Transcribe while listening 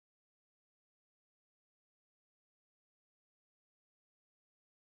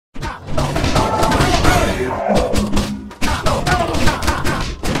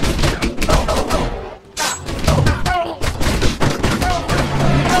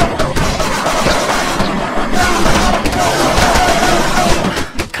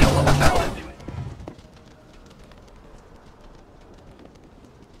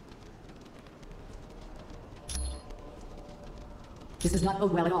not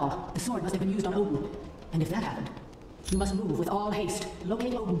bode well at all. The sword must have been used on Odin. And if that happened, you must move with all haste.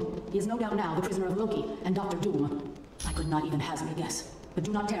 Locate Odin. He is no doubt now the prisoner of Loki and Dr. Doom. I could not even hazard a guess. But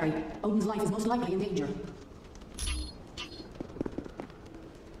do not tarry. Odin's life is most likely in danger.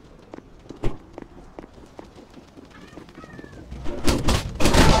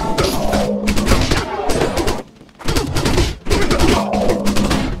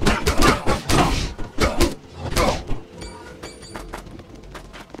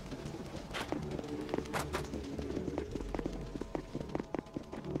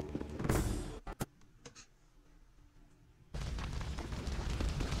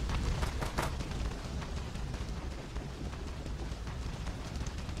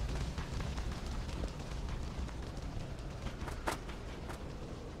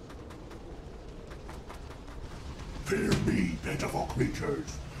 Fear me, pitiful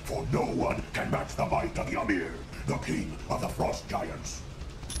creatures, for no one can match the might of Ymir, the king of the frost giants.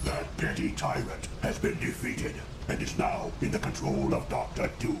 That petty tyrant has been defeated, and is now in the control of Dr.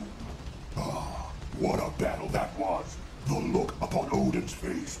 Doom. Ah, what a battle that was! The look upon Odin's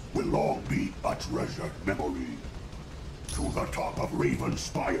face will long be a treasured memory. To the top of Raven's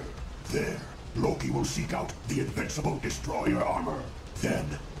Spire. There, Loki will seek out the invincible destroyer armor.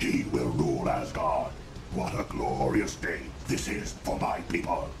 Then, he will rule as god. What a glorious day this is for my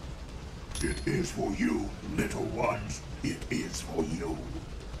people. It is for you, little ones. It is for you.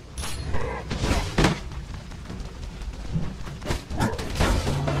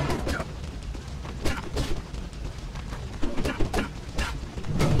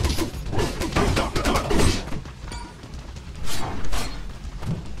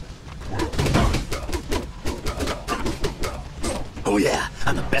 Oh yeah,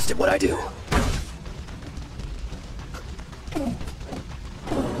 I'm the best at what I do.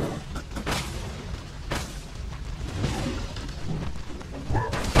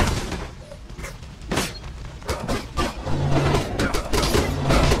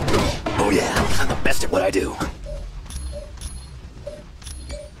 What I do.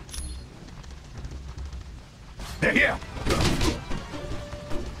 They're here!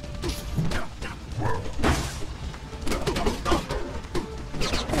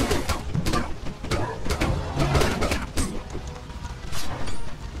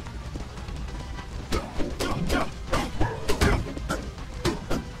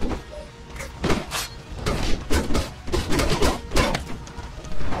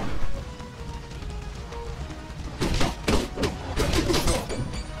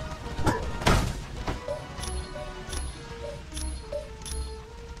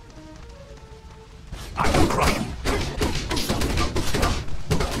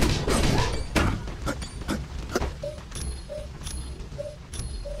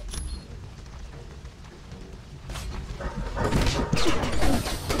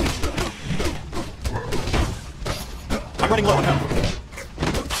 Running low on health.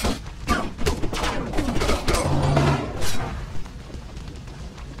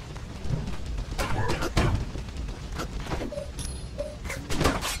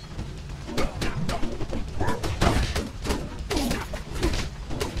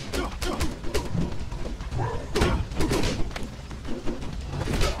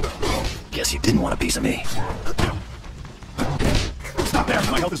 Guess you didn't want a piece of me. Stop there,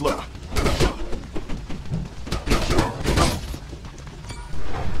 my health is low.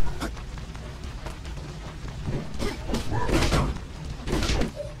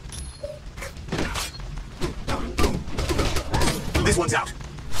 This one's out.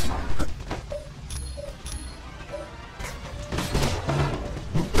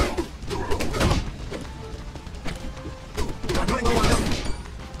 I'm running low on health.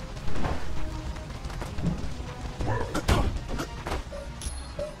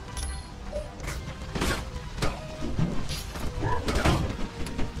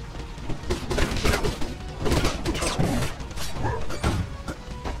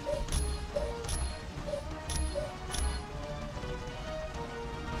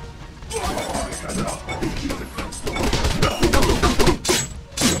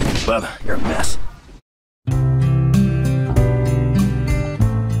 Bub, you're a mess.